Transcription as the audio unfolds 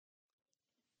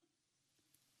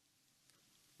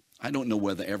I don't know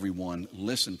whether everyone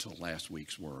listened to last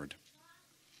week's word.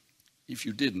 If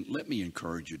you didn't, let me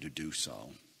encourage you to do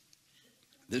so.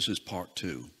 This is part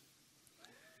 2.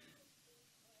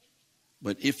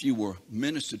 But if you were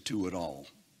ministered to at all,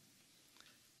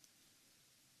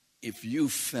 if you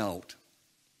felt,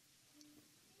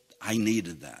 I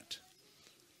needed that,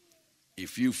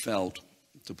 if you felt,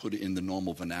 to put it in the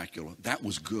normal vernacular, that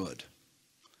was good.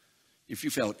 If you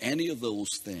felt any of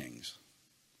those things,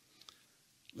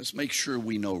 let's make sure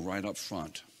we know right up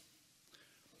front,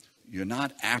 you're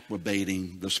not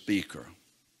approbating the speaker,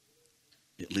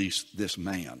 at least this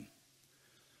man.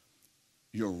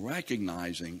 You're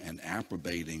recognizing and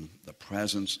approbating the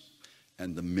presence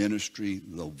and the ministry,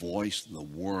 the voice, the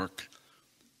work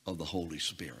of the Holy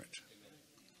Spirit.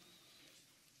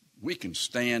 We can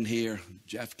stand here,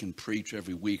 Jeff can preach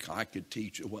every week, I could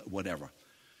teach, whatever,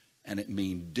 and it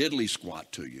mean diddly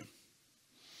squat to you.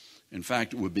 In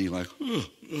fact, it would be like,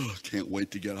 can't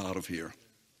wait to get out of here.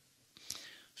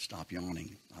 Stop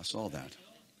yawning. I saw that.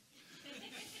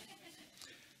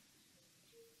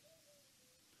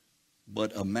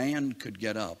 But a man could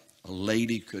get up, a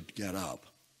lady could get up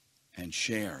and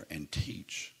share and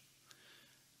teach.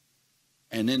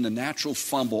 And in the natural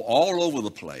fumble all over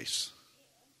the place,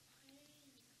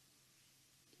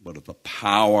 but if the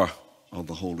power of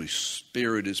the Holy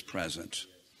Spirit is present,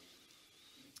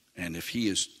 and if he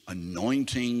is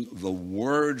anointing the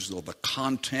words or the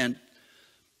content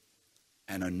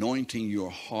and anointing your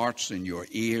hearts and your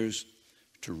ears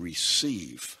to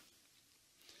receive,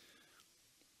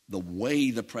 the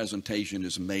way the presentation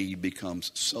is made becomes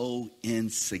so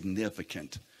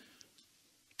insignificant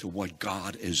to what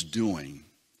God is doing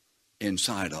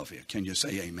inside of you. Can you say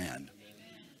amen? Amen.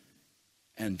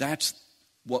 And that's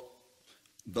what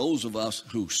those of us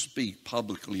who speak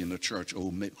publicly in the church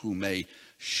or who may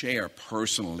share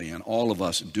personally, and all of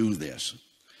us do this.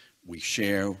 We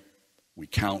share, we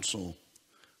counsel,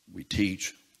 we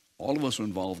teach. All of us are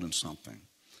involved in something.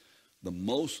 The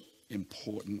most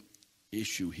important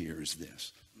issue here is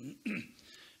this.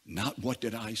 Not what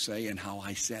did I say and how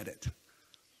I said it.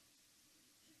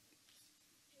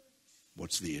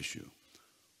 What's the issue?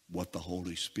 What the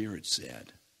Holy Spirit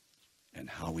said and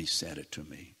how he said it to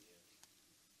me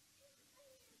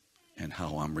and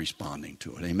how I'm responding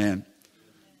to it. Amen?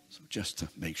 So just to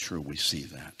make sure we see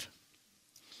that.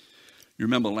 You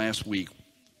remember last week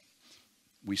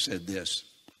we said this.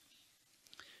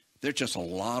 There's just a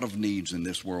lot of needs in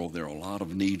this world. There are a lot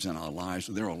of needs in our lives.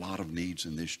 There are a lot of needs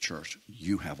in this church.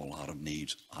 You have a lot of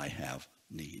needs. I have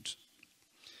needs.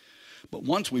 But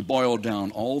once we boil down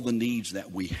all the needs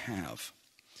that we have,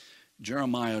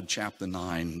 Jeremiah chapter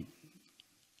 9,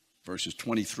 verses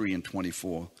 23 and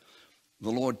 24, the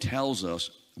Lord tells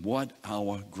us what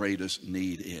our greatest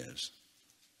need is.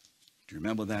 Do you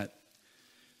remember that?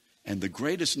 And the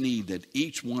greatest need that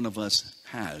each one of us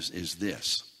has is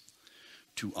this: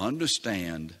 to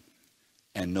understand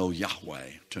and know Yahweh,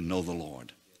 to know the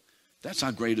Lord. That's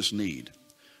our greatest need,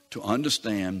 to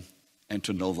understand and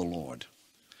to know the Lord.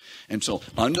 And so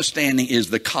understanding is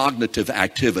the cognitive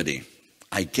activity.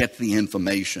 I get the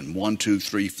information, 1, 2,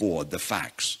 3, 4, the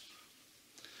facts.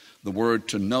 The word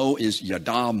to know is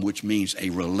yadam, which means a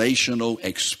relational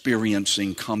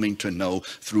experiencing, coming to know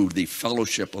through the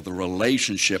fellowship of the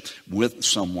relationship with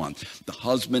someone. The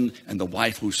husband and the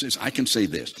wife who says, I can say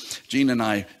this. Gene and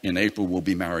I in April will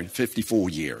be married 54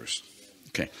 years.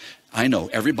 Okay. I know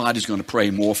everybody's going to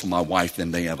pray more for my wife than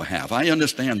they ever have. I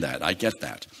understand that. I get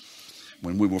that.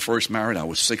 When we were first married, I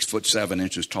was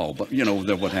 6'7" tall, but you know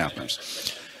what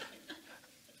happens.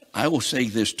 I will say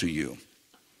this to you.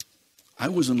 I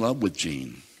was in love with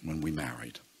Jean when we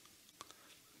married.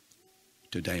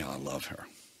 Today, I love her.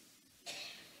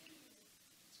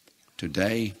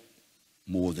 Today,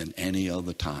 more than any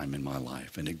other time in my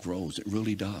life, and it grows, it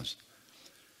really does.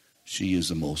 She is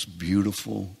the most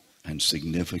beautiful and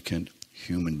significant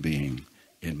human being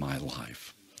in my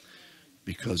life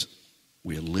because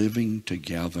we're living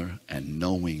together and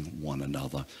knowing one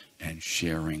another and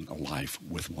sharing a life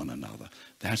with one another.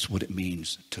 That's what it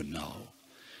means to know.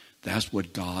 That's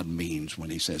what God means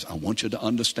when he says, I want you to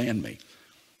understand me.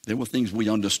 There were things we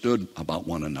understood about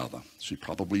one another. She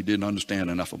probably didn't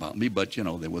understand enough about me, but, you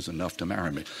know, there was enough to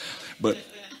marry me. But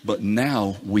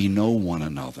now we know one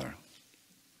another.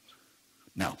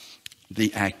 Now,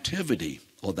 the activity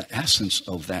or the essence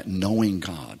of that knowing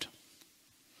God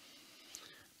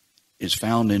is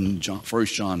found in 1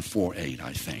 John 4:8,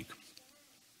 I think.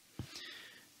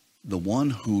 The one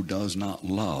who does not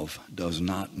love does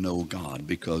not know God,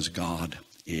 because God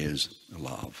is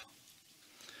love.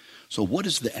 So what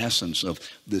is the essence of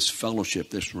this fellowship,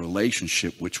 this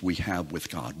relationship which we have with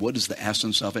God? What is the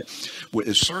essence of it? Well,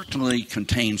 it certainly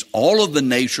contains all of the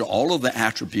nature, all of the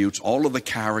attributes, all of the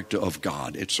character of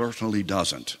God. It certainly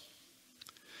doesn't.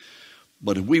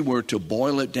 But if we were to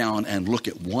boil it down and look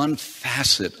at one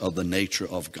facet of the nature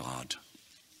of God,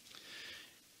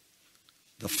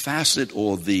 the facet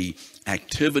or the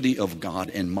activity of God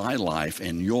in my life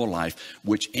and your life,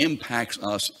 which impacts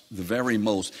us the very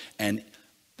most, and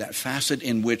that facet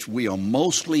in which we are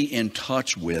mostly in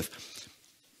touch with,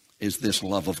 is this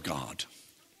love of God.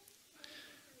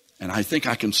 And I think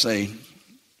I can say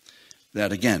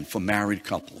that again for married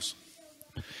couples.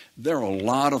 There are a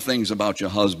lot of things about your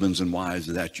husbands and wives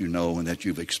that you know and that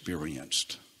you've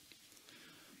experienced.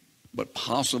 But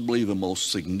possibly the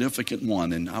most significant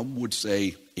one, and I would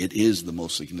say it is the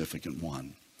most significant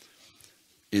one,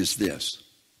 is this.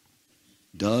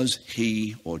 Does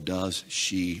he or does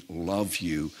she love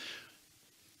you?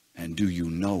 And do you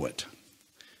know it?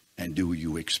 And do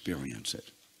you experience it?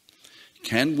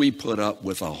 Can we put up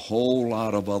with a whole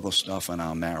lot of other stuff in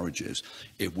our marriages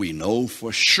if we know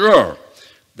for sure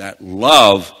that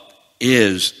love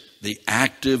is the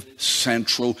active,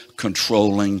 central,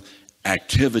 controlling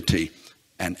activity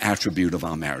and attribute of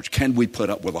our marriage? Can we put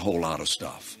up with a whole lot of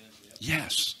stuff?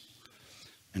 Yes.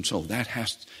 And so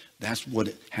that's what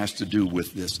it has to do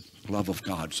with this love of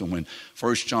God. So when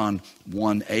 1 John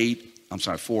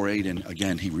 4:8, and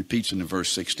again he repeats it in verse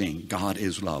 16, God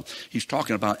is love. He's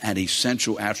talking about an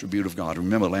essential attribute of God.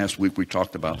 Remember last week we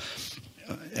talked about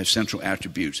essential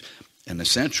attributes. An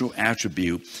essential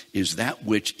attribute is that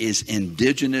which is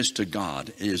indigenous to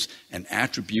God, is an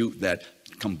attribute that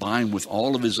combined with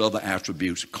all of his other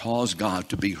attributes cause God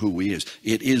to be who he is.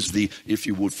 It is the, if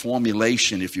you would,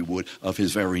 formulation, if you would, of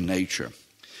his very nature.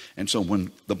 And so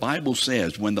when the Bible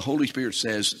says, when the Holy Spirit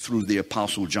says through the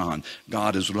Apostle John,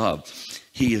 God is love,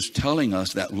 he is telling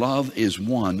us that love is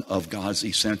one of God's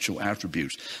essential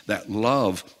attributes, that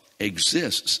love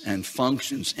exists and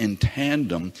functions in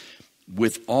tandem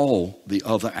with all the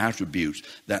other attributes,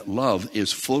 that love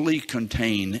is fully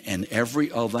contained in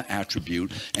every other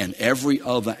attribute, and every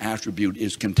other attribute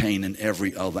is contained in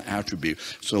every other attribute.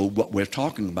 So what we're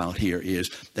talking about here is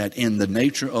that in the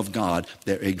nature of God,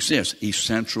 there exists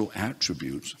essential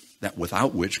attributes that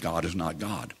without which God is not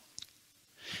God.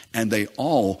 And they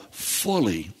all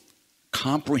fully,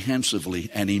 comprehensively,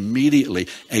 and immediately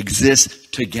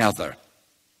exist together.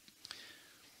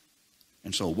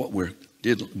 And so what we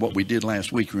did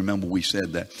last week, remember we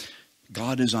said that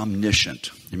God is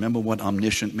omniscient. Remember what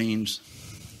omniscient means?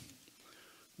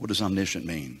 What does omniscient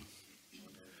mean?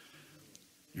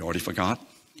 You already forgot?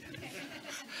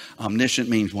 Omniscient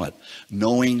means what?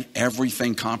 Knowing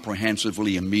everything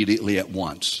comprehensively, immediately, at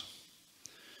once.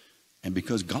 And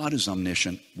because God is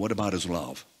omniscient, what about his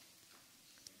love?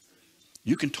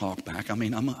 You can talk back. I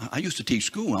mean, I used to teach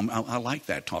school. I like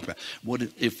that talk back.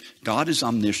 If God is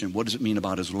omniscient, what does it mean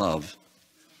about his love?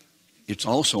 It's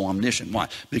also omniscient. Why?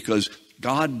 Because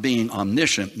God being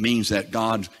omniscient means that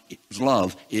God's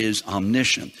love is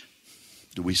omniscient.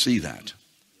 Do we see that?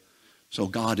 So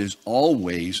God is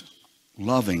always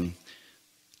loving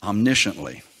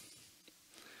omnisciently.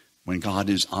 When God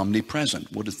is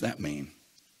omnipresent, what does that mean?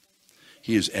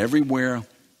 He is everywhere,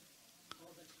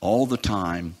 all the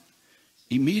time,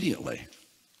 immediately.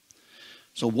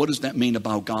 So what does that mean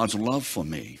about God's love for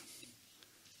me?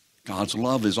 God's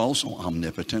love is also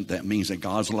omnipotent. That means that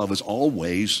God's love is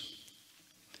always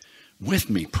with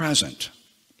me, present.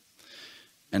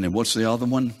 And then what's the other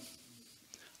one?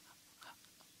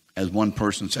 As one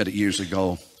person said it years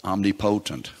ago,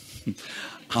 omnipotent.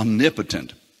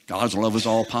 Omnipotent. God's love is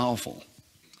all powerful.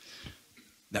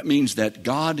 That means that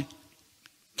God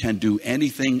can do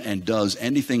anything and does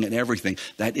anything and everything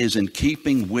that is in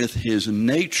keeping with his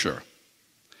nature.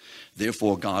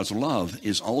 Therefore, God's love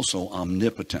is also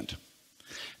omnipotent.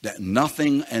 That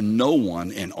nothing and no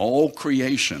one in all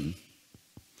creation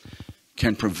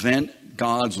can prevent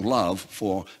God's love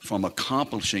from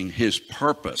accomplishing his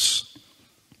purpose.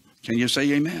 Can you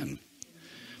say amen?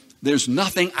 There's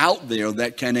nothing out there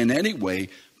that can in any way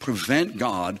prevent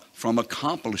God from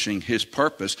accomplishing his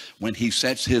purpose when he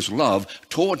sets his love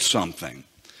towards something.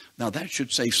 Now that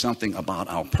should say something about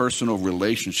our personal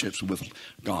relationships with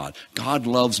God. God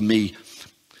loves me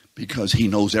because he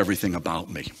knows everything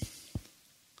about me.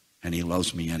 And he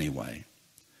loves me anyway.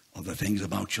 Are there things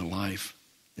about your life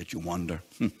that you wonder?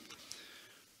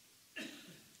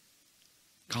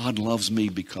 God loves me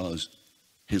because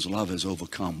his love has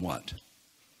overcome what?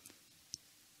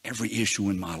 Every issue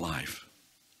in my life.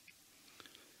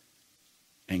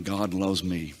 And God loves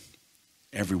me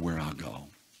everywhere I go.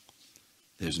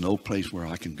 There's no place where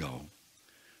I can go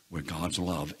where God's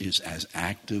love is as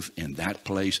active in that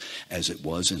place as it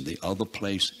was in the other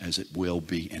place, as it will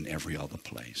be in every other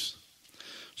place.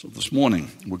 So this morning,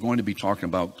 we're going to be talking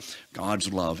about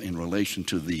God's love in relation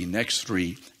to the next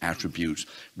three attributes,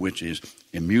 which is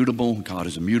immutable, God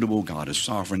is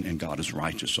sovereign, and God is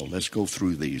righteous. So let's go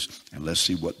through these and let's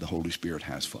see what the Holy Spirit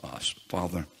has for us.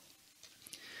 Father,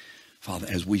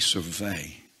 as we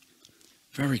survey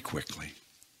very quickly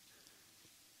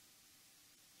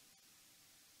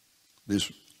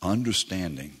this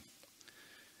understanding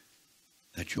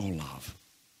that your love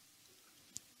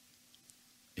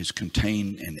is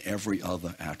contained in every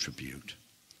other attribute,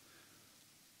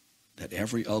 that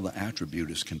every other attribute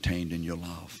is contained in your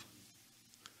love.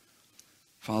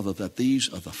 Father, that these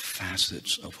are the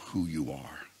facets of who you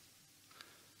are.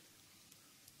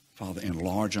 Father,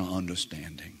 enlarge our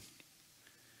understanding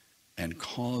and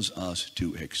cause us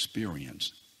to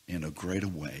experience in a greater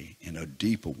way, in a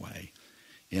deeper way,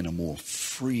 in a more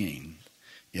freeing,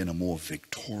 in a more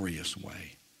victorious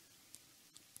way,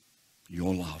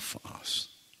 your love for us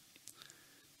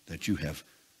that you have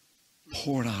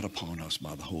poured out upon us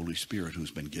by the Holy Spirit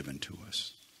who's been given to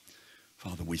us.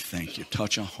 Father, we thank you.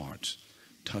 Touch our hearts,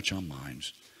 touch our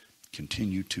minds,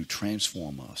 continue to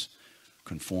transform us,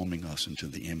 conforming us into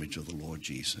the image of the Lord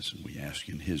Jesus. And we ask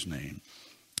you in his name,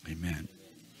 amen.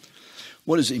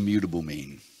 What does immutable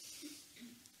mean?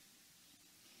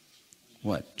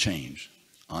 What? Change.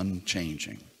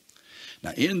 Unchanging.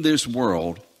 Now, in this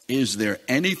world, is there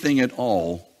anything at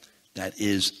all that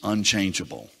is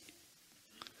unchangeable?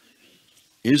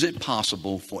 Is it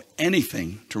possible for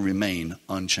anything to remain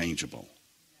unchangeable?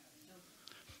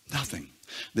 Nothing.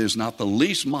 There's not the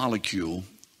least molecule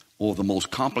or the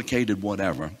most complicated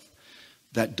whatever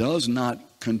that does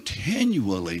not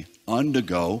continually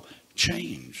undergo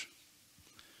change.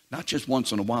 Not just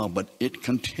once in a while, but it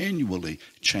continually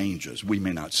changes. We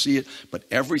may not see it, but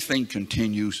everything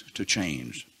continues to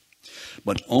change.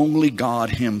 But only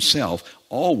God himself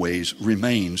always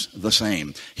remains the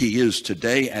same. He is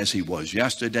today as he was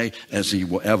yesterday, as he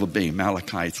will ever be.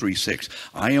 Malachi 3:6.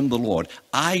 I am the Lord.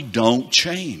 I don't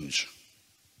change.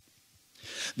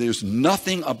 There's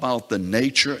nothing about the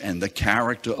nature and the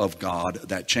character of God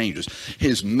that changes.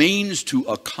 His means to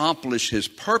accomplish his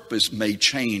purpose may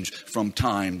change from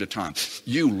time to time.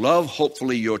 You love,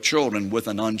 hopefully, your children with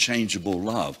an unchangeable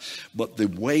love. But the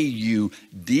way you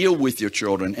deal with your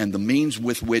children and the means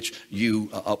with which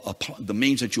the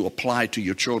means that you apply to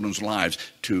your children's lives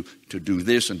to do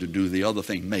this and to do the other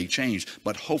thing may change.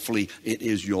 But hopefully it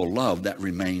is your love that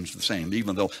remains the same,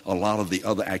 even though a lot of the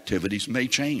other activities may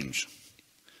change.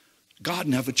 God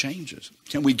never changes.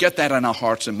 Can we get that in our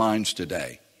hearts and minds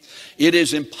today? It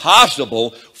is impossible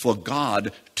for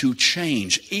God to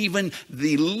change even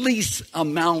the least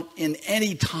amount in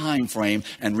any time frame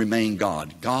and remain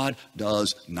God. God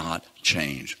does not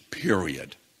change,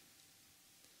 period.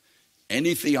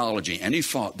 Any theology, any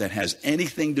thought that has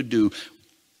anything to do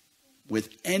with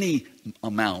any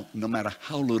amount, no matter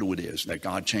how little it is, that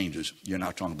God changes, you're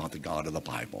not talking about the God of the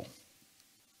Bible.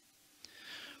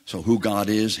 So who God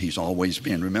is, he's always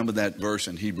been. Remember that verse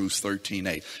in Hebrews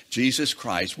 13:8. Jesus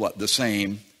Christ, what? The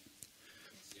same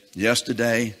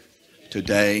yesterday,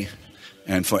 today,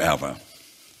 and forever.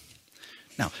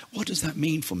 Now, what does that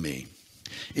mean for me?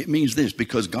 It means this: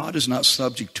 because God is not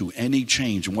subject to any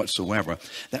change whatsoever,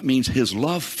 that means his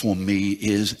love for me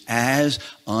is as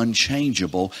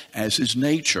unchangeable as his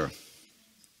nature.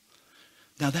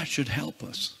 Now, that should help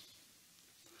us.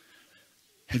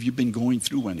 Have you been going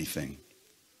through anything?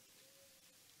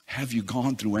 Have you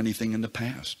gone through anything in the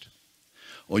past?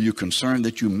 Or are you concerned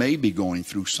that you may be going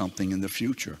through something in the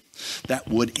future that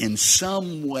would in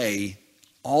some way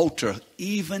alter,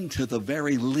 even to the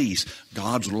very least,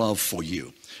 God's love for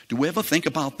you? Do we ever think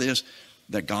about this?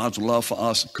 That God's love for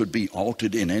us could be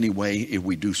altered in any way if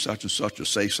we do such and such or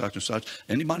say such and such?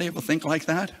 Anybody ever think like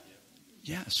that?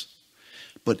 Yes.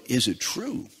 But is it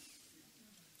true?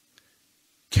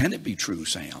 Can it be true,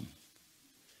 Sam?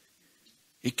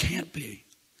 It can't be.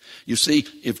 You see,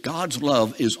 if God's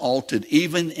love is altered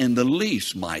even in the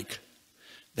least, Mike,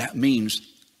 that means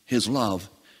his love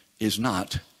is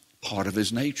not part of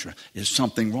his nature. There's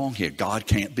something wrong here. God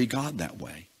can't be God that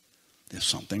way. There's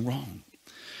something wrong.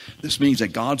 This means that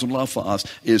God's love for us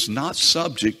is not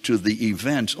subject to the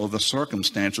events or the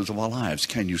circumstances of our lives.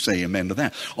 Can you say amen to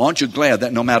that? Aren't you glad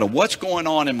that no matter what's going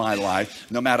on in my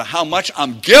life, no matter how much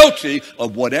I'm guilty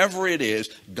of whatever it is,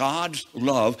 God's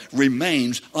love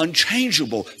remains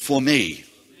unchangeable for me?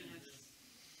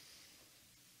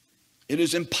 It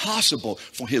is impossible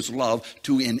for his love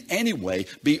to in any way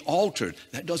be altered.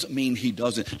 That doesn't mean he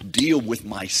doesn't deal with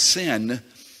my sin,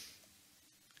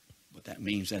 but that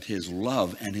means that his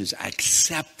love and his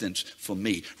acceptance for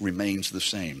me remains the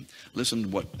same. Listen to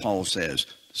what Paul says,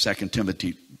 2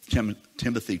 Timothy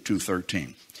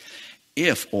 2:13.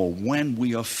 If or when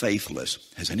we are faithless,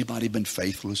 has anybody been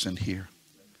faithless in here?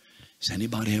 Has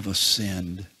anybody ever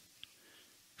sinned?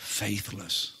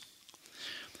 Faithless.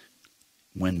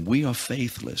 When we are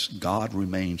faithless, God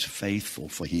remains faithful,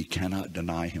 for he cannot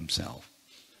deny himself.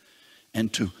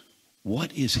 And to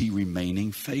what is he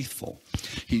remaining faithful?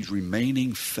 He's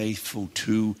remaining faithful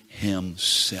to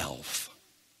himself.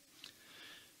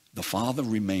 The Father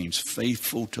remains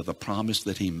faithful to the promise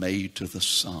that he made to the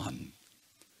Son,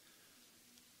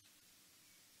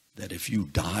 that if you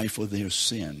die for their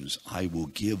sins, I will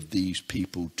give these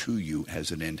people to you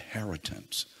as an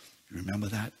inheritance. You remember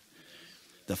that?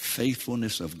 The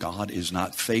faithfulness of God is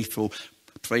not faithful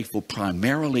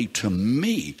primarily to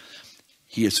me.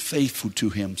 He is faithful to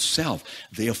himself.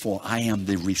 Therefore, I am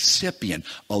the recipient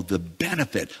of the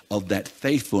benefit of that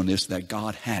faithfulness that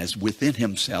God has within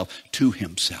himself to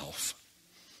himself.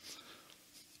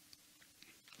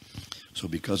 So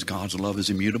because God's love is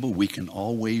immutable, we can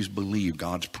always believe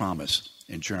God's promise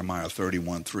in Jeremiah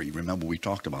 31:3. Remember, we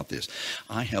talked about this.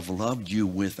 I have loved you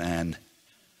with an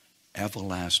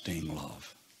everlasting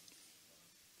love.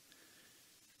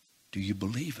 Do you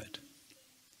believe it?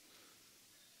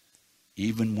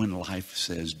 Even when life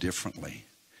says differently,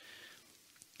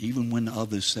 even when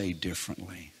others say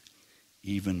differently,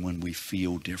 even when we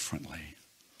feel differently.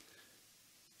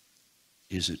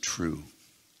 Is it true?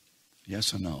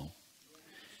 Yes or no?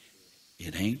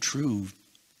 It ain't true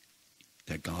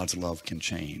that God's love can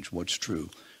change. What's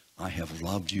true? I have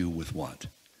loved you with what?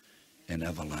 An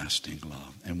everlasting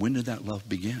love. And when did that love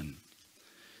begin?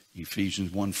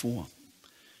 Ephesians 1:4.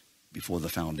 Before the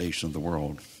foundation of the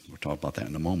world. We'll talk about that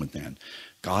in a moment then.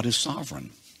 God is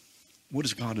sovereign. What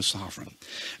is God is sovereign?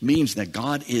 It means that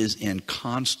God is in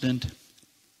constant,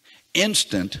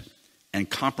 instant, and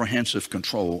comprehensive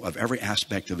control of every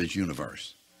aspect of his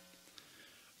universe.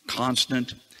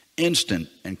 Constant, instant,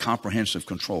 and comprehensive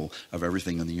control of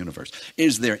everything in the universe.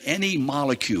 Is there any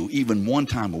molecule, even one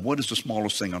time, or what is the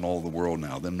smallest thing in all the world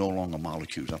now? They're no longer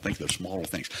molecules. I think they're smaller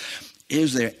things.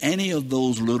 Is there any of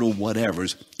those little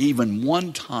whatevers, even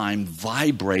one time,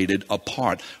 vibrated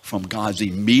apart from God's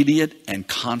immediate and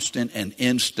constant and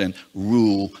instant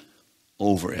rule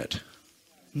over it?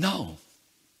 No.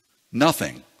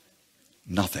 Nothing.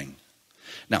 Nothing.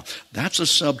 Now, that's a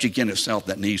subject in itself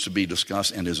that needs to be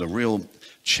discussed and is a real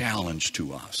challenge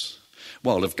to us.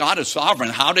 Well, if God is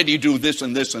sovereign, how did he do this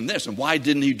and this and this? And why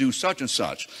didn't he do such and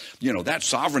such? You know, that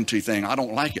sovereignty thing, I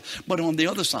don't like it. But on the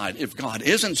other side, if God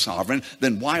isn't sovereign,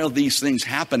 then why are these things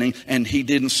happening and he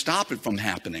didn't stop it from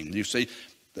happening? You see,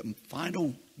 the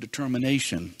final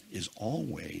determination is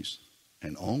always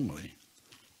and only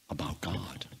about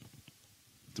God.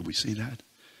 Do we see that?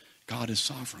 God is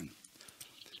sovereign.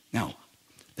 Now,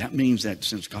 that means that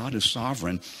since God is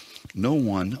sovereign, no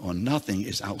one or nothing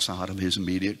is outside of his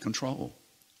immediate control.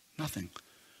 Nothing.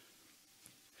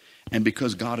 And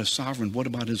because God is sovereign, what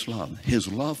about his love?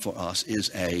 His love for us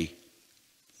is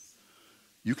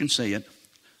you can say it,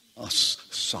 a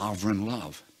sovereign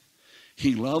love.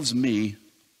 He loves me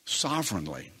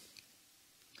sovereignly.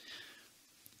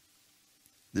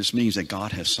 This means that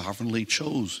God has sovereignly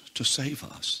chose to save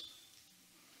us.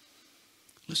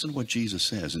 Listen to what Jesus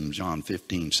says in John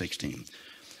 15:16.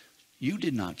 You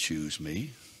did not choose me,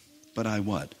 but I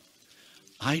what?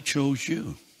 I chose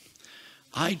you.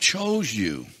 I chose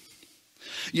you.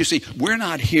 You see, we're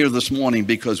not here this morning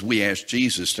because we asked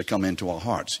Jesus to come into our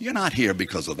hearts. You're not here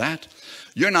because of that.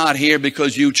 You're not here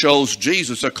because you chose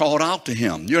Jesus or called out to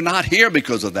him. You're not here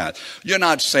because of that. You're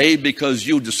not saved because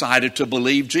you decided to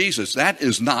believe Jesus. That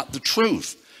is not the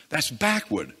truth. That's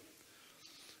backward.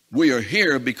 We are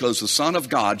here because the Son of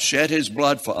God shed his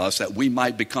blood for us that we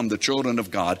might become the children of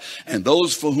God. And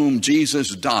those for whom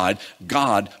Jesus died,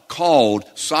 God called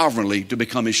sovereignly to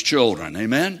become his children.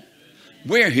 Amen?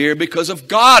 We're here because of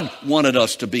God wanted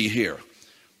us to be here.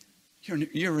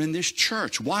 You're in this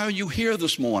church. Why are you here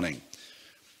this morning?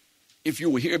 If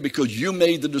you were here because you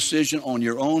made the decision on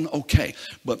your own, okay.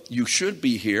 But you should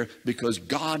be here because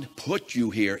God put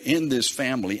you here in this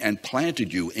family and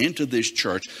planted you into this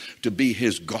church to be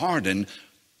his garden,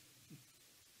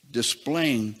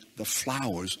 displaying the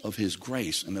flowers of his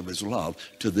grace and of his love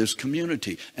to this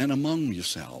community and among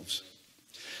yourselves.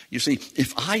 You see,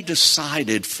 if I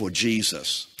decided for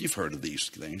Jesus, you've heard of these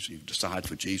things, you decide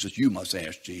for Jesus, you must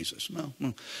ask Jesus.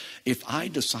 No. If I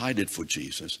decided for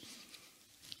Jesus,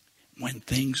 when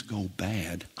things go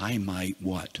bad, I might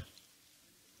what?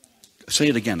 Say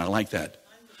it again. I like that.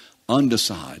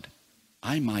 Undecide.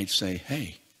 I might say,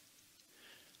 hey.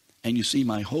 And you see,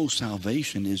 my whole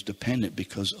salvation is dependent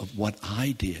because of what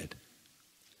I did.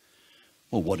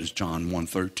 Well, what does John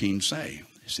 1:13 say?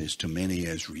 It says, to many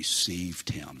as received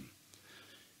him.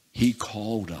 He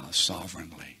called us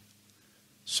sovereignly.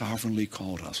 Sovereignly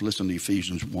called us. Listen to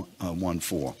Ephesians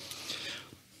 1:4.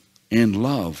 In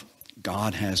love,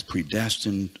 God has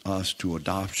predestined us to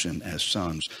adoption as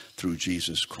sons through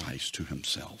Jesus Christ to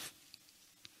himself.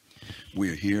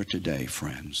 We're here today,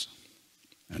 friends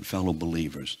and fellow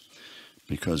believers,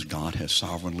 because God has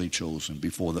sovereignly chosen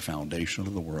before the foundation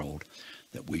of the world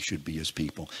that we should be his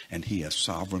people. And he has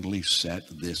sovereignly set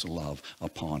this love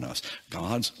upon us.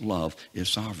 God's love is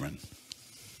sovereign.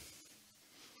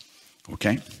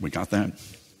 Okay, we got that? Amen.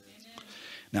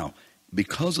 Now,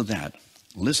 because of that,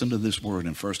 listen to this word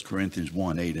in 1 Corinthians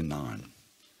 1:8 and 9.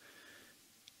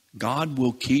 God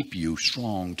will keep you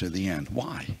strong to the end.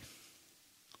 Why?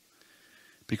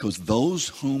 Because those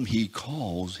whom he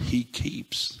calls, he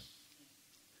keeps.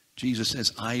 Jesus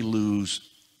says, I lose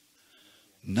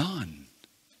none.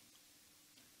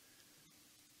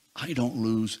 I don't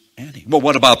lose any. Well,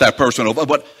 what about that person?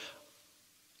 But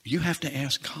you have to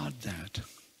ask God that.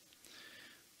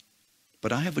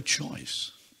 But I have a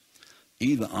choice.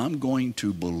 Either I'm going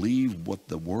to believe what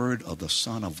the word of the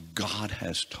Son of God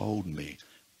has told me.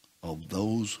 Of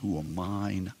those who are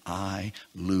mine, I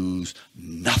lose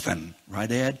nothing.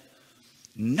 Right, Ed?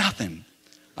 Nothing.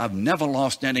 I've never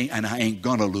lost any, and I ain't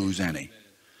going to lose any.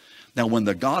 Now, when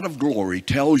the God of glory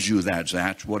tells you that,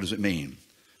 Zach, what does it mean?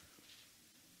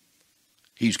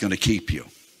 He's going to keep you.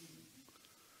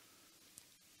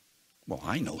 Well,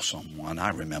 I know someone. I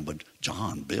remembered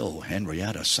John, Bill,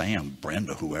 Henrietta, Sam,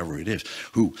 Brenda, whoever it is,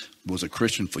 who was a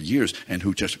Christian for years and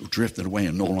who just drifted away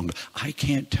and no longer. I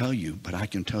can't tell you, but I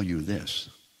can tell you this.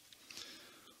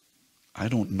 I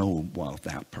don't know about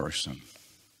that person,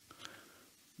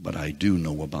 but I do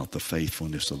know about the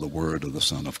faithfulness of the word of the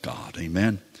Son of God.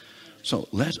 Amen? So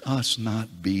let us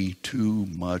not be too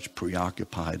much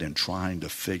preoccupied in trying to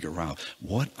figure out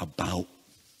what about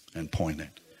and point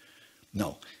it.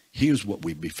 No, here's what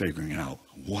we'd be figuring out.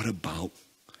 What about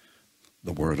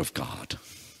the word of God?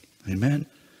 Amen?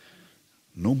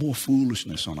 No more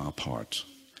foolishness on our parts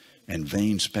and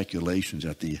vain speculations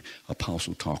that the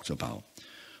apostle talks about.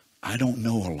 I don't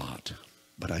know a lot,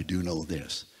 but I do know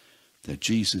this, that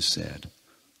Jesus said,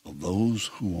 of those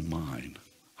who are mine,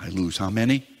 I lose how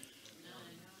many?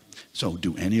 So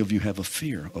do any of you have a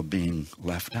fear of being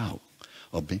left out,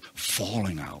 of being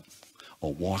falling out,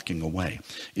 or walking away?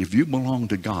 If you belong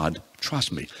to God,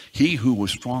 trust me, he who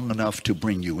was strong enough to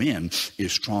bring you in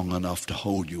is strong enough to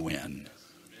hold you in.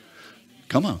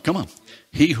 Come on, come on.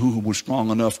 He who was strong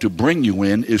enough to bring you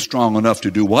in is strong enough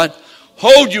to do what?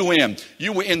 Hold you in.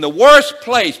 You were in the worst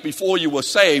place before you were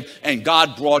saved, and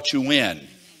God brought you in.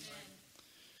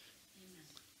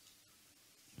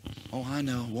 Oh, I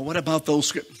know. Well, what about those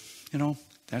scriptures? You know,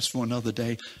 that's for another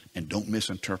day. And don't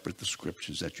misinterpret the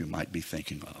scriptures that you might be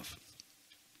thinking of.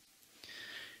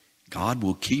 God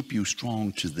will keep you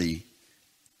strong to the,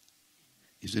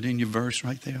 is it in your verse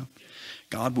right there?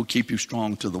 God will keep you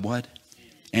strong to the what?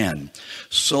 End.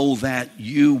 So that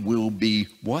you will be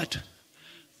what?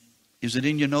 Is it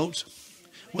in your notes?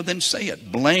 Well, then say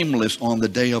it. Blameless on the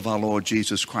day of our Lord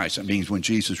Jesus Christ. That means when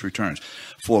Jesus returns.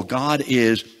 For God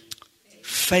is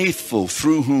faithful,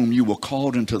 through whom you were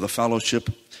called into the fellowship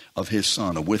of his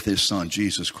Son, or with his Son,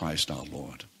 Jesus Christ our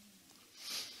Lord.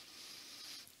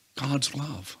 God's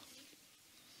love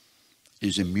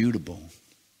is immutable.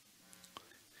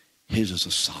 His is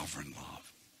a sovereign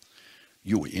love.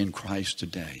 You are in Christ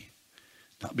today,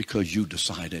 not because you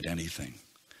decided anything,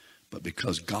 but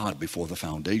because God, before the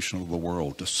foundation of the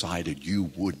world, decided you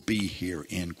would be here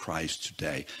in Christ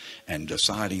today. And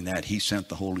deciding that, he sent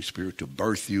the Holy Spirit to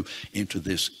birth you into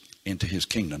his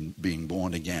kingdom, being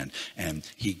born again. And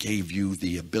he gave you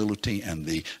the ability and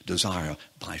the desire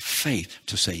by faith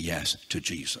to say yes to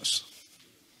Jesus.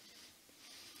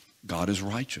 God is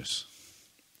righteous.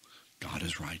 God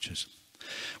is righteous.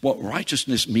 Well,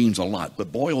 righteousness means a lot,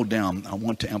 but boiled down, I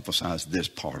want to emphasize this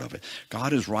part of it.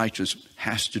 God is righteous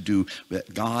has to do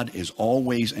that God is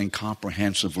always and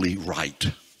comprehensively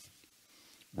right.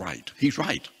 Right. He's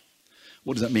right.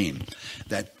 What does that mean?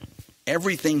 That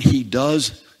everything he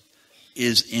does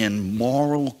is in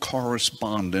moral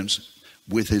correspondence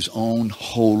with his own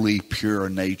holy, pure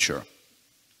nature.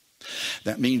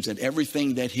 That means that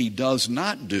everything that he does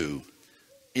not do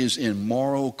is in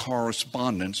moral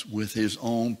correspondence with his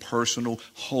own personal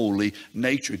holy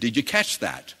nature. Did you catch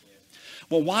that?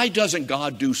 Well, why doesn't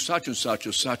God do such and such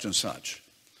or such and such?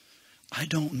 I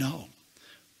don't know.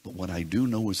 But what I do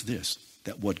know is this,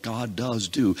 that what God does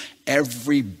do,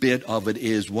 every bit of it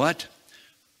is what?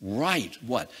 Right.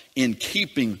 What? In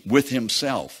keeping with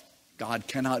himself. God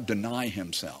cannot deny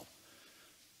himself.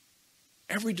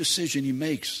 Every decision he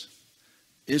makes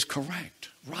is correct,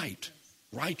 right,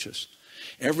 righteous.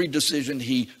 Every decision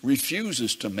he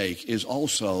refuses to make is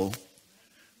also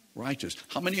righteous.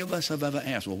 How many of us have ever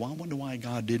asked, well, I wonder why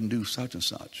God didn't do such and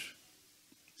such?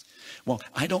 Well,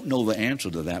 I don't know the answer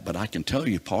to that, but I can tell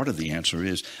you part of the answer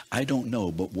is, I don't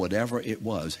know, but whatever it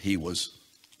was, he was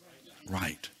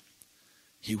right.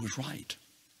 He was right.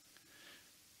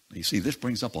 You see, this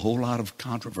brings up a whole lot of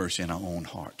controversy in our own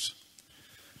hearts.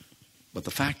 But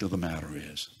the fact of the matter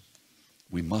is,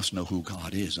 we must know who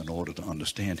God is in order to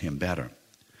understand him better.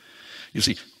 You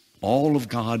see, all of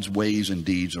God's ways and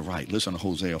deeds are right. Listen to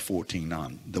Hosea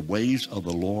 14:9. The ways of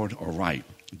the Lord are right.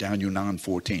 Daniel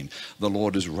 9:14. The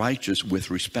Lord is righteous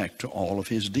with respect to all of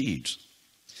his deeds.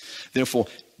 Therefore,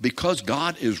 because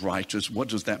God is righteous, what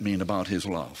does that mean about his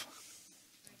love?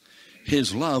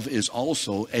 His love is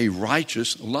also a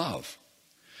righteous love,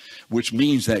 which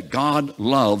means that God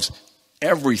loves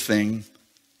everything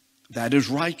that is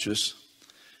righteous,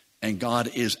 and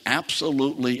God is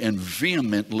absolutely and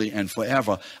vehemently and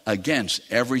forever against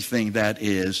everything that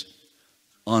is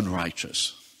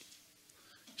unrighteous.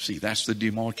 See, that's the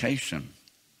demarcation.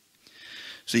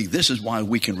 See, this is why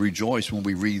we can rejoice when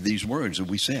we read these words that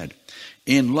we said.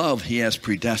 In love, he has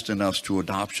predestined us to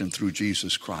adoption through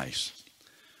Jesus Christ.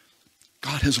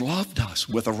 God has loved us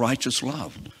with a righteous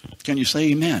love. Can you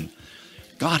say amen?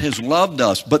 God has loved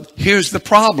us, but here's the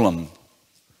problem.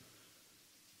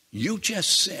 You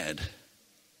just said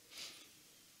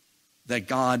that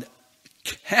God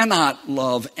cannot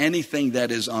love anything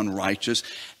that is unrighteous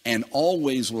and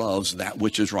always loves that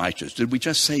which is righteous. Did we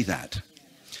just say that?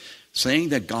 Saying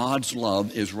that God's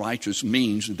love is righteous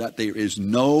means that there is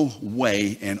no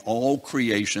way in all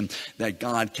creation that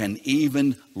God can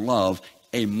even love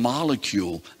a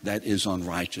molecule that is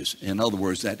unrighteous. In other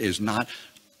words, that is not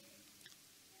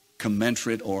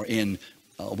commensurate or in,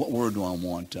 what word do I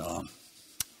want?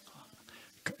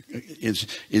 Is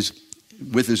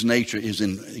with his nature, is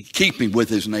in keeping with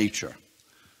his nature.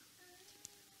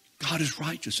 God is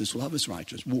righteous. His love is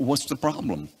righteous. What's the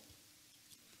problem?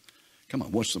 Come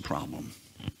on, what's the problem?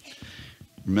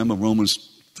 Remember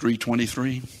Romans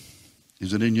 3:23?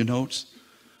 Is it in your notes?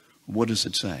 What does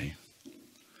it say?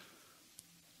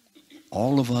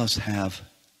 All of us have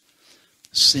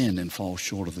sinned and fall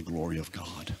short of the glory of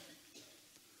God.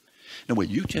 Now, what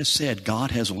you just said,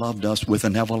 God has loved us with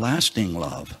an everlasting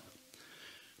love.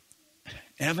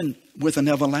 With an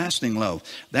everlasting love.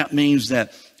 That means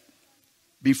that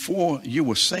before you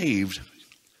were saved,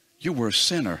 you were a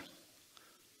sinner,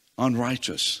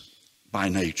 unrighteous by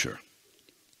nature,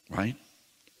 right?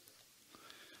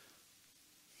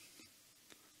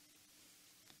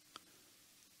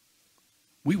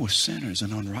 We were sinners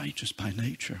and unrighteous by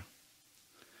nature.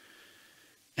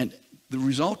 And the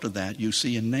result of that you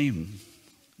see in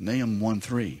Nahum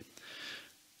 1:3.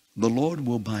 The Lord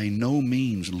will by no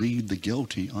means leave the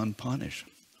guilty unpunished.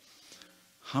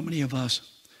 How many of us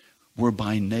were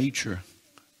by nature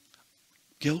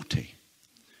guilty?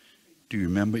 Do you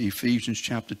remember Ephesians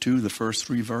chapter 2, the first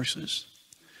 3 verses?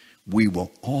 We were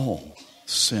all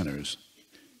sinners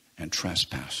and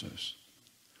trespassers.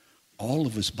 All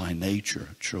of us by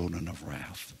nature children of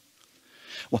wrath.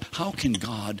 Well, how can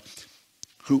God,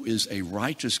 who is a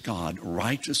righteous God,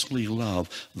 righteously love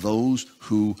those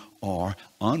who are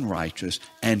unrighteous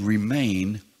and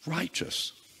remain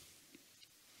righteous?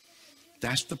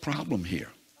 That's the problem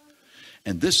here.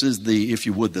 And this is the, if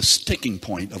you would, the sticking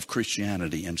point of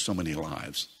Christianity in so many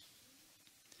lives.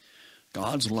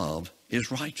 God's love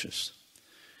is righteous.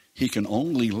 He can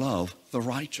only love the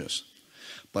righteous.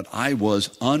 But I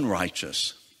was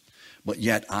unrighteous, but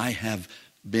yet I have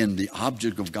been the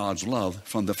object of God's love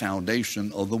from the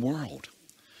foundation of the world.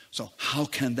 So how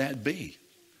can that be?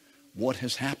 What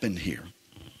has happened here?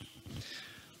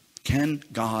 Can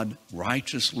God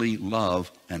righteously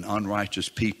love an unrighteous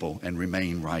people and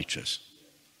remain righteous?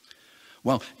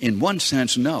 Well, in one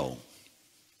sense, no.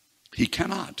 He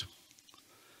cannot.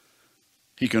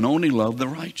 He can only love the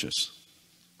righteous.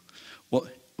 Well,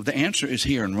 the answer is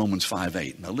here in Romans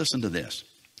 5:8. Now listen to this.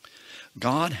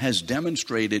 God has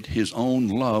demonstrated his own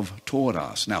love toward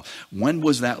us. Now, when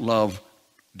was that love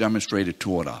demonstrated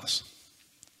toward us?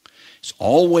 It's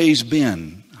always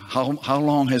been. How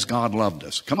long has God loved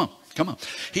us? Come on.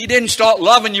 He didn't start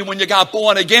loving you when you got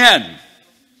born again.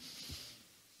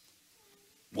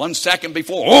 1 second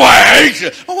before, oh, I hate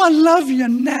you. Oh, I love you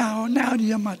now. Now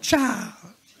you're my child.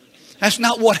 That's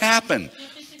not what happened.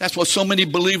 That's what so many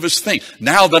believers think.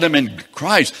 Now that I'm in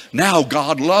Christ, now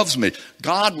God loves me.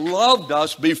 God loved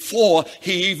us before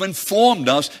he even formed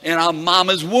us in our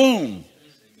mama's womb.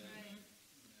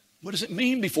 What does it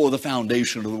mean before the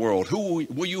foundation of the world? Who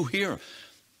were you here?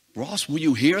 Ross, were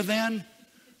you here then?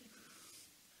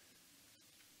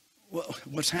 Well,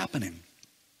 what's happening?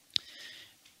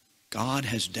 God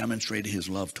has demonstrated his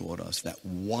love toward us that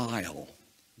while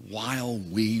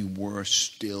we were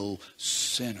still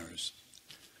sinners,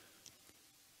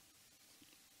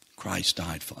 Christ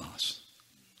died for us.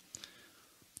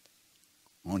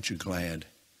 Aren't you glad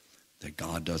that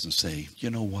God doesn't say, you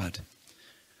know what?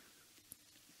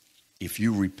 If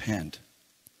you repent,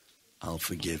 I'll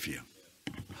forgive you.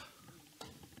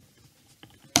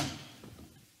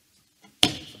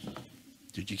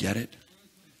 Did you get it?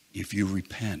 If you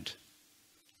repent,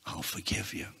 I'll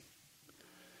forgive you.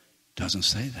 Doesn't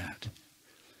say that.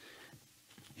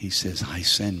 He says, I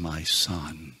send my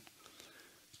son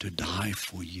to die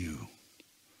for you.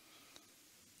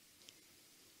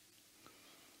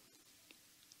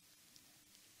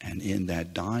 And in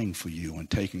that dying for you and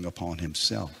taking upon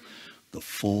himself the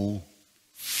full,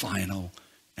 final,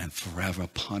 and forever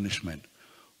punishment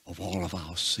of all of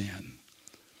our sin,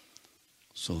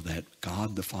 so that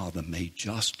God the Father may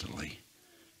justly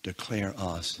declare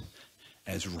us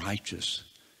as righteous,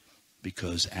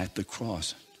 because at the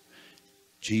cross,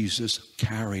 Jesus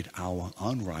carried our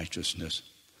unrighteousness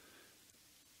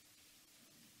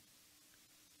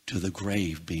to the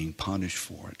grave, being punished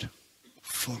for it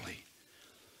fully.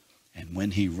 And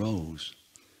when he rose,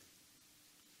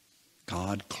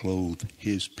 God clothed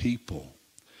his people,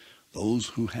 those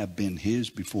who have been his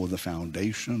before the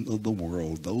foundation of the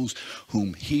world, those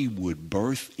whom he would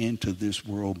birth into this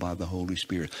world by the Holy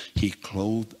Spirit. He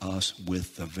clothed us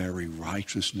with the very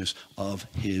righteousness of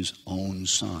his own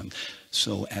Son.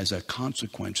 So as a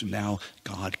consequence, now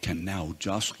God can now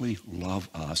justly love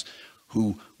us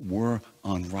who were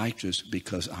unrighteous,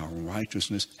 because our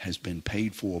righteousness has been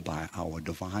paid for by our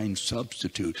divine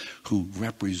substitute who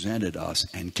represented us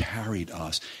and carried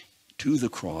us to the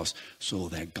cross, so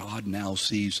that God now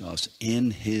sees us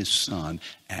in his Son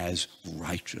as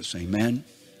righteous. Amen?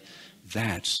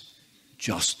 That's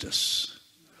justice.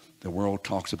 The world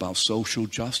talks about social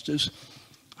justice.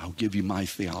 I'll give you my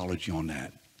theology on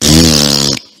that.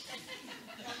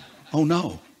 Oh,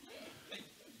 no.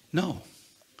 No.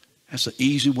 That's an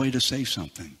easy way to say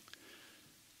something.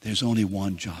 There's only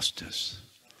one justice.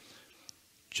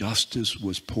 Justice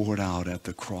was poured out at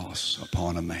the cross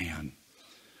upon a man,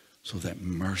 so that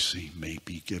mercy may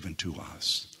be given to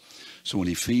us. So in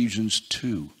Ephesians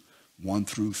 2, 1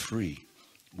 through 3,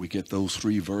 we get those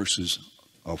 3 verses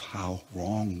of how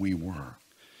wrong we were.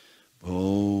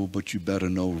 Oh, but you better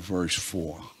know verse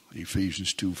 4,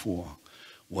 Ephesians 2, 4.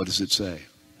 What does it say?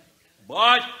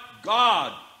 But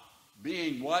God,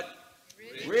 being what?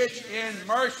 Rich in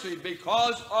mercy,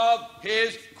 because of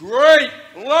his great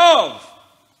love.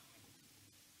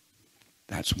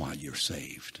 That's why you're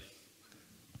saved.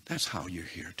 That's how you're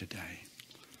here today.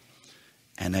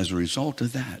 And as a result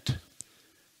of that,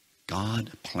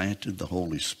 God planted the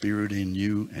Holy Spirit in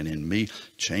you and in me.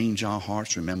 Change our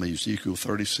hearts. Remember Ezekiel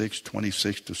 36,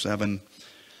 26 to 7.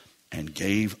 And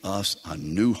gave us a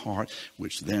new heart,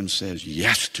 which then says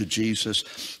yes to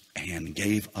Jesus, and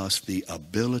gave us the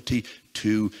ability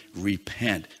to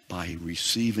repent by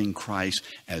receiving Christ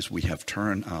as we have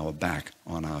turned our back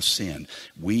on our sin.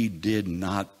 We did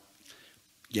not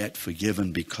get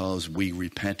forgiven because we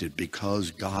repented.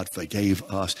 Because God forgave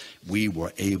us, we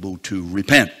were able to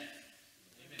repent.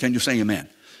 Can you say amen?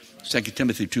 2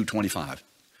 Timothy 2:25,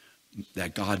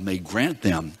 that God may grant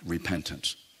them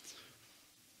repentance.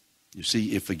 You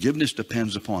see, if forgiveness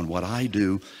depends upon what I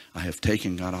do, I have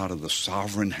taken God out of the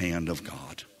sovereign hand of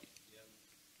God.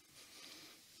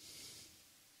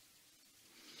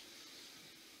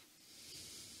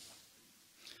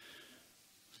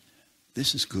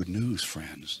 This is good news,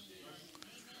 friends.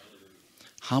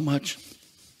 How much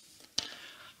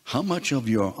of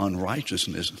your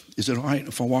unrighteousness, is it all right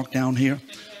if I walk down here?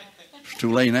 It's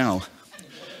too late now.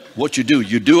 What you do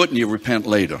it and you repent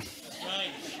later.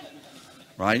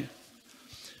 Right?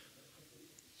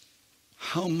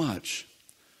 How much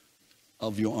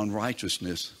of your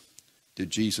unrighteousness did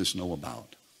Jesus know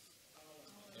about?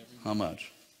 How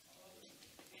much?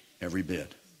 Every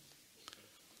bit.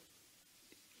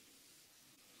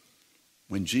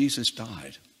 When Jesus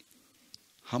died,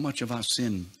 how much of our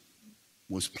sin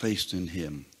was placed in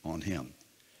him, on him?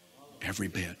 Every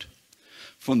bit.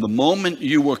 From the moment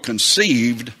you were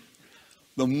conceived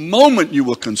the moment you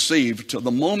were conceived to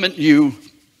the moment you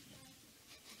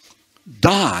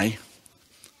die,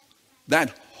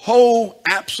 that whole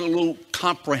absolute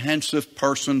comprehensive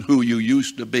person who you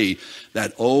used to be,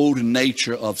 that old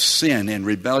nature of sin and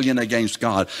rebellion against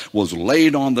God, was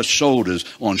laid on the shoulders,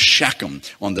 on Shechem,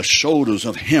 on the shoulders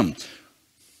of him.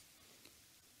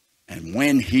 And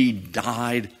when he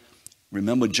died,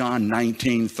 remember John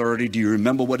 19:30? Do you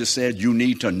remember what it said? You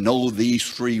need to know these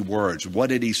three words. What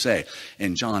did he say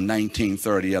in John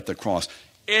 19:30 at the cross?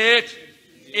 It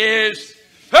is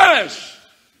finished.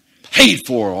 Paid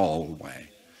for all the way.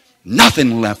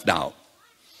 Nothing left out.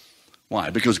 Why?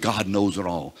 Because God knows it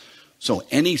all. So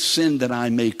any sin that I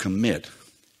may commit,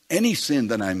 any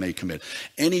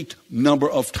number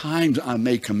of times I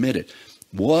may commit it,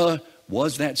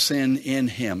 was that sin in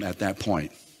him at that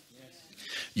point?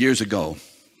 Years ago,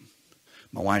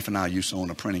 my wife and I used to own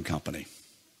a printing company.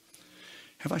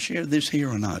 Have I shared this here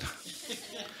or not?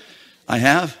 I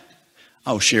have?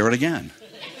 I'll share it again.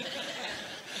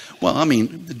 Well, I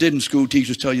mean, didn't school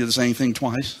teachers tell you the same thing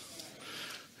twice?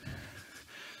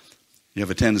 You have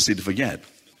a tendency to forget.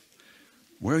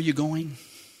 Where are you going?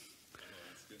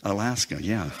 Alaska,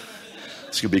 yeah.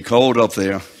 It's going to be cold up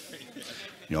there.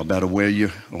 Y'all better wear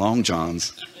your long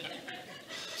johns.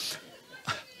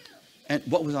 And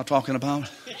what was I talking about?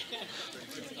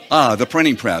 The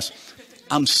printing press.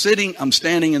 I'm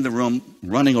standing in the room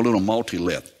running a little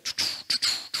multi-lit.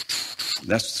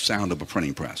 That's the sound of a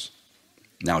printing press.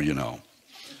 Now you know.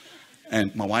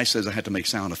 And my wife says I had to make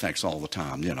sound effects all the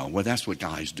time. You know, well, that's what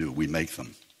guys do. We make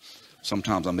them.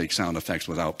 Sometimes I make sound effects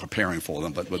without preparing for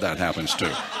them, but that happens too.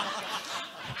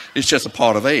 It's just a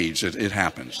part of age. It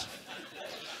happens.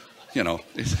 You know,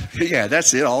 yeah,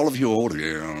 that's it. All of you older.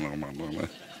 Yeah.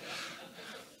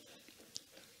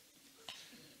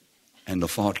 And the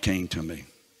thought came to me.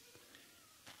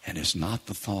 And it's not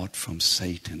the thought from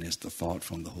Satan. It's the thought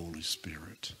from the Holy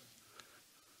Spirit.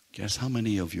 Guess how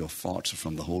many of your thoughts are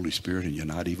from the Holy Spirit and you're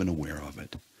not even aware of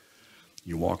it?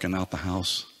 You're walking out the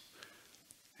house.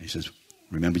 He says,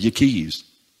 remember your keys.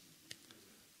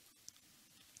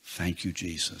 Thank you,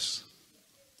 Jesus.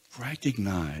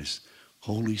 Recognize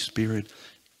Holy Spirit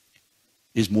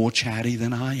is more chatty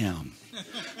than I am.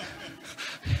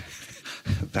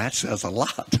 That says a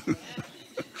lot.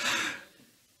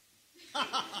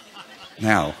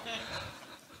 Now,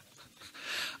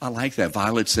 I like that.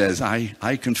 Violet says,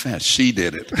 I confess, she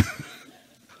did it.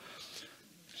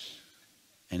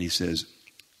 And he says,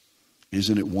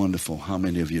 isn't it wonderful how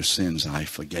many of your sins I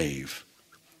forgave?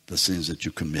 The sins that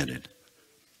you committed.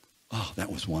 Oh,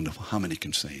 that was wonderful. How many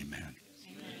can say amen?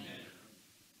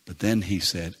 But then he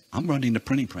said, I'm running the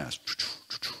printing press.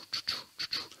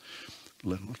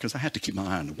 Because I had to keep my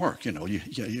eye on the work. You know,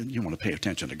 you want to pay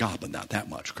attention to God, but not that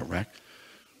much, correct?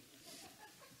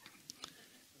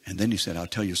 And then he said, I'll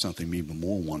tell you something even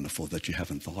more wonderful that you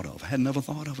haven't thought of. I had never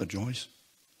thought of it, Joyce.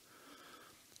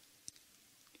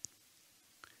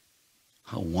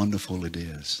 How wonderful it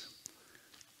is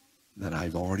that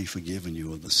I've already forgiven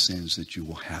you of the sins that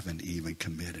you haven't even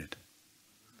committed.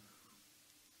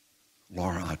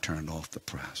 Laura, I turned off the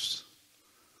press.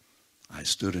 I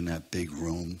stood in that big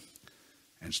room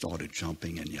and started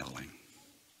jumping and yelling.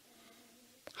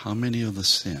 How many of the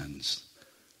sins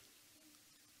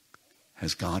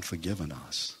has God forgiven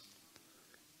us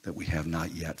that we have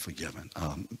not yet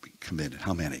committed?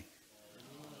 How many?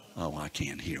 Oh, I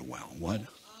can't hear well. What?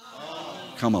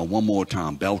 Come on, one more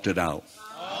time. Belt it out.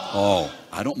 Oh,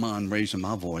 I don't mind raising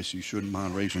my voice. You shouldn't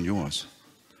mind raising yours.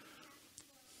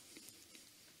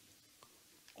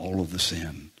 All of the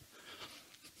sin.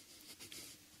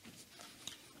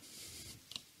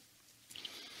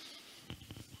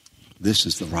 This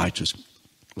is the righteous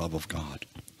love of God.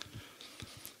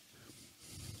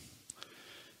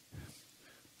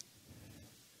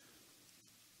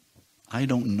 I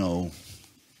don't know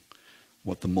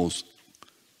what the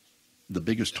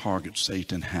biggest target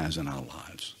Satan has in our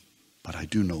lives, but I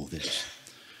do know this.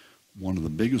 One of the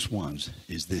biggest ones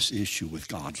is this issue with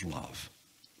God's love.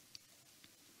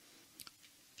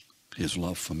 His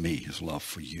love for me, his love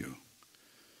for you.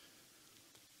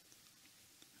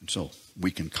 And so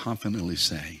we can confidently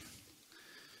say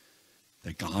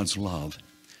that God's love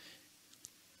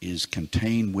is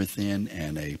contained within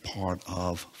and a part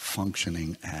of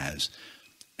functioning as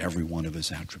every one of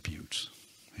his attributes.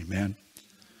 Amen?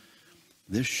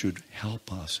 This should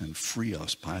help us and free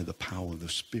us by the power of the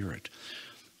Spirit.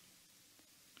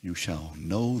 You shall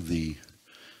know the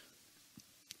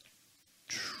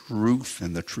truth,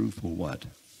 and the truth will what?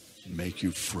 Make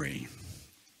you free.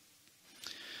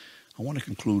 I want to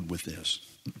conclude with this.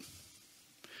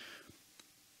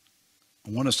 I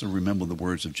want us to remember the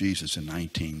words of Jesus in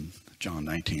John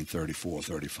 19, 34,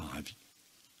 35.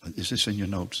 Is this in your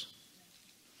notes?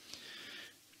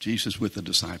 Jesus with the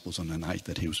disciples on the night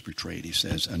that he was betrayed, he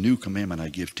says, a new commandment I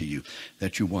give to you,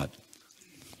 that you what?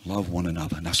 Love one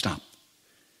another. Now stop.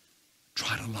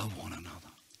 Try to love one another.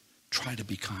 Try to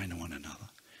be kind to one another.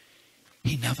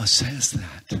 He never says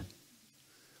that.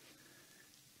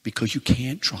 Because you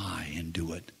can't try and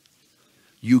do it.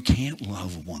 You can't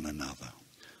love one another.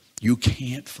 You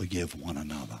can't forgive one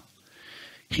another.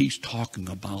 He's talking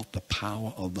about the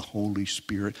power of the Holy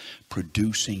Spirit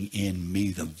producing in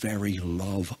me the very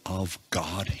love of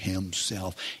God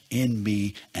himself in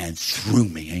me and through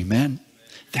me. Amen?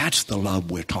 That's the love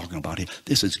we're talking about here.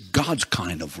 This is God's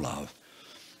kind of love.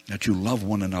 That you love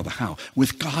one another. How?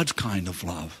 With God's kind of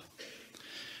love.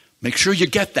 Make sure you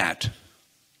get that.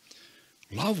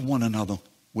 Love one another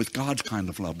with God's kind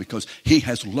of love, because he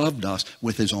has loved us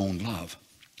with his own love.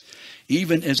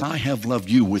 Even as I have loved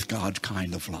you with God's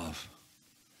kind of love,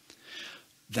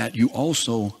 that you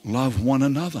also love one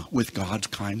another with God's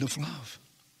kind of love.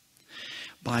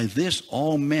 By this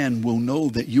all men will know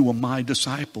that you are my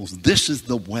disciples. This is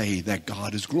the way that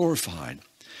God is glorified.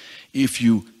 If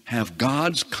you have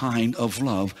God's kind of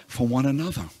love for one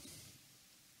another.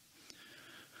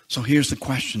 So here's the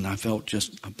question. I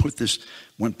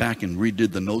went back and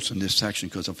redid the notes in this section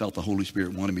because I felt the Holy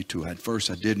Spirit wanted me to. At first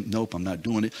I didn't. Nope, I'm not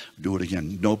doing it. Do it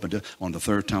again. Nope. On the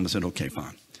third time I said, okay,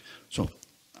 fine. So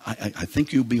I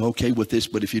think you'll be okay with this,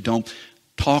 but if you don't,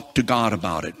 talk to God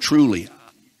about it. Truly,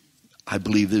 I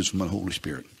believe this from the Holy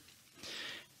Spirit.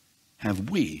 Have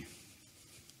usins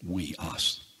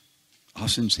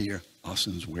here,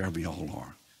 usins wherever y'all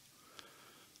are,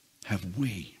 have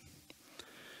we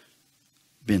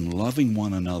been loving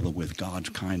one another with God's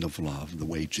kind of love, the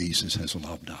way Jesus has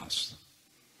loved us?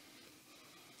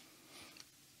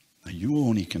 Now, you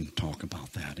only can talk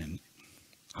about that, and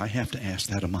I have to ask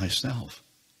that of myself.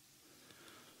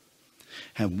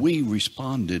 Have we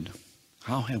responded?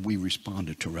 How have we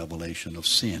responded to revelation of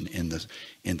sin in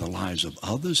the lives of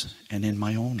others and in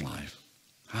my own life?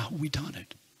 How have we done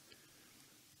it?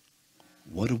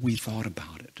 What have we thought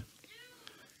about it?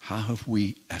 How have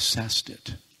we assessed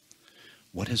it?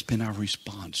 What has been our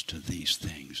response to these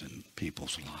things in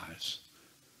people's lives?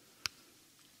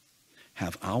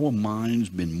 Have our minds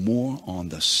been more on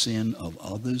the sin of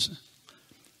others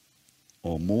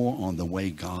or more on the way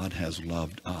God has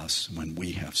loved us when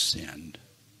we have sinned?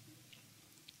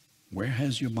 Where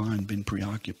has your mind been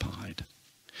preoccupied?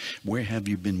 Where have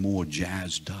you been more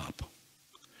jazzed up?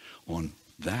 On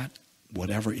that,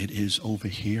 whatever it is over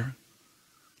here?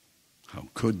 How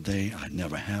could they? I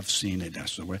never have seen it.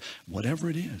 That's the way. Whatever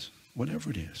it is.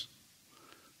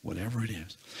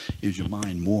 Is your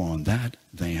mind more on that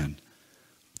than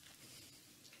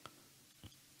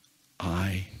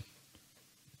I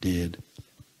did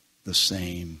the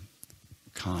same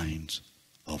kinds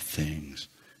of things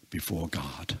before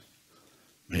God?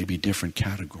 Maybe different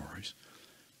categories,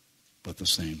 but the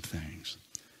same things.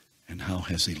 And how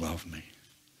has he loved me?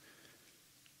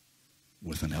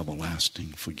 With an everlasting,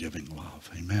 forgiving love.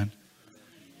 Amen?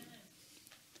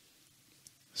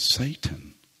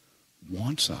 Satan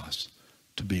wants us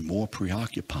to be more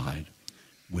preoccupied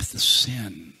with the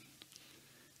sin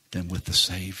than with the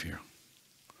Savior.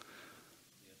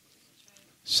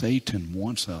 Satan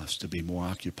wants us to be more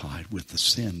occupied with the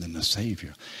sin than the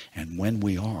Savior. And when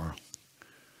we are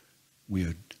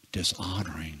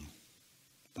dishonoring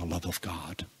the love of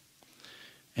God.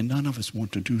 And none of us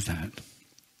want to do that.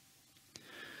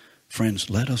 Friends,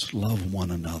 let us love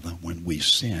one another when we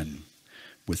sin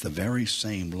with the very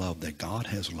same love that God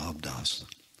has loved us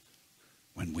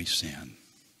when we sin.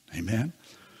 Amen?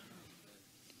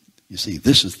 You see,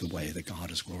 this is the way that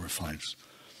God is glorified.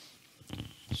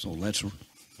 So let's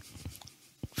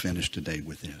finish today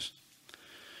with this.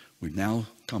 We've now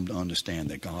come to understand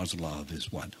that God's love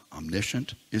is what?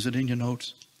 Omniscient. Is it in your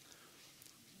notes?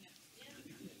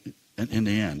 In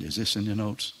the end, is this in your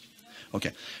notes?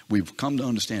 Okay, we've come to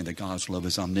understand that God's love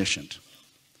is omniscient.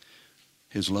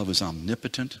 His love is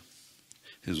omnipotent.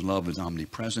 His love is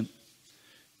omnipresent.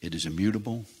 It is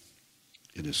immutable.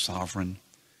 It is sovereign.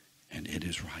 And it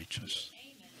is righteous.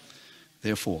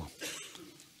 Therefore,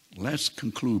 let's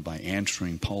conclude by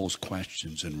answering Paul's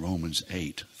questions in Romans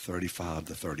 8, 35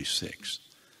 to 36.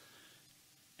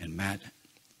 And Matt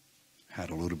had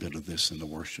a little bit of this in the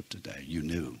worship today. You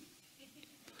knew.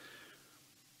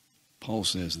 Paul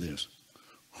says this: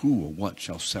 who or what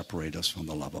shall separate us from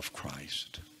the love of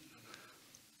Christ?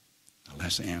 Now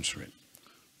let's answer it.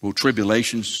 Will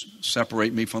tribulations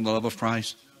separate me from the love of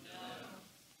Christ? No.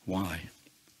 Why?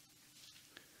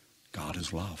 God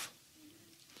is love.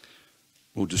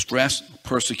 Will distress,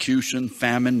 persecution,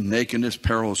 famine, nakedness,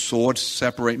 peril, sword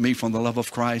separate me from the love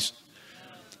of Christ?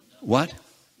 What?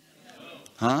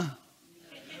 Huh?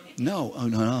 No. Oh,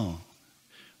 no.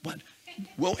 What?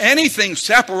 Will anything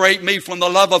separate me from the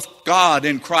love of God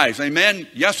in Christ? Amen?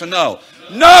 Yes or no?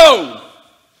 No!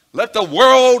 Let the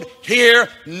world hear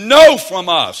no from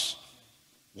us.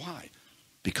 Why?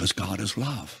 Because God is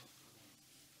love.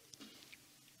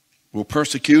 Will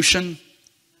persecution?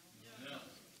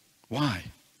 Why?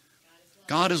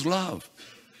 God is love.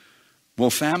 Will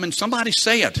famine? Somebody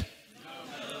say it.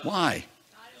 Why?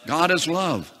 God is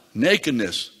love.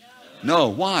 Nakedness? No.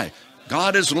 Why?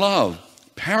 God is love.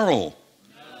 Peril?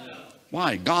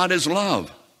 Why? God is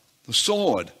love. The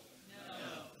sword?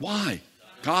 Why?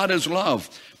 God is love.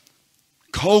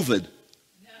 COVID?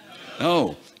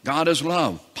 No. God is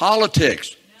love.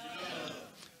 Politics?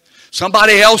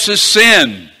 Somebody else's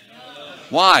sin?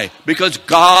 Why? Because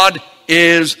God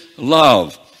is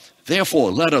love.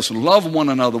 Therefore, let us love one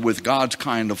another with God's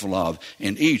kind of love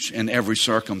in each and every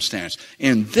circumstance.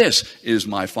 In this is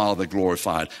my Father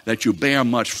glorified, that you bear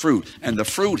much fruit. And the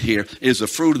fruit here is the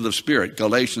fruit of the Spirit,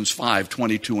 Galatians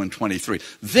 5:22 and 23.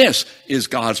 This is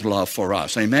God's love for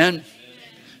us. Amen? Amen.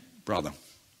 Brother.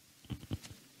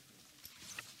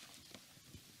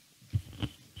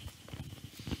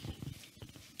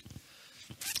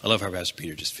 I love how Pastor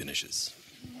Peter just finishes.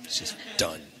 It's just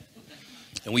done.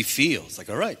 And we feel, it's like,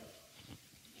 all right,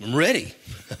 I'm ready.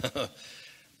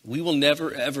 We will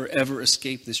never, ever, ever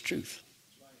escape this truth.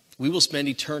 We will spend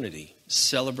eternity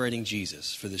celebrating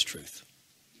Jesus for this truth.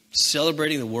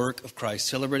 Celebrating the work of Christ,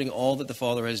 celebrating all that the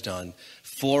Father has done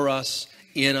for us,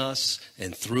 in us,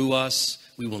 and through us.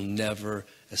 We will never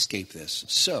escape this.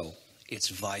 So, it's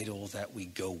vital that we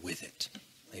go with it.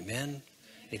 Amen?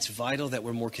 It's vital that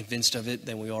we're more convinced of it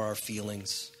than we are our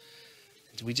feelings.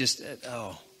 We just,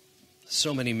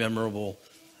 so many memorable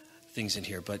things in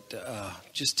here. But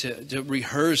just to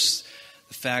rehearse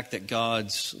the fact that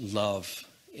God's love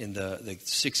in the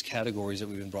 6 categories that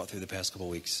we've been brought through the past couple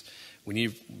of weeks, we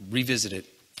need to revisit it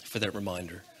for that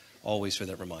reminder, always for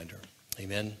that reminder.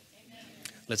 Amen?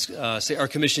 Let's say our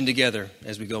commission together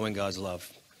as we go in God's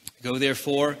love. Go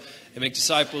therefore and make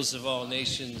disciples of all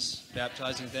nations,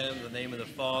 baptizing them in the name of the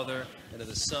Father and of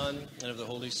the Son and of the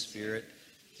Holy Spirit,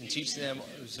 and teach them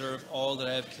to observe all that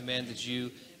I have commanded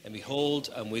you. And behold,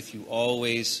 I'm with you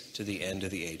always to the end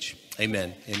of the age.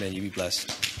 Amen. Amen. You be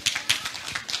blessed.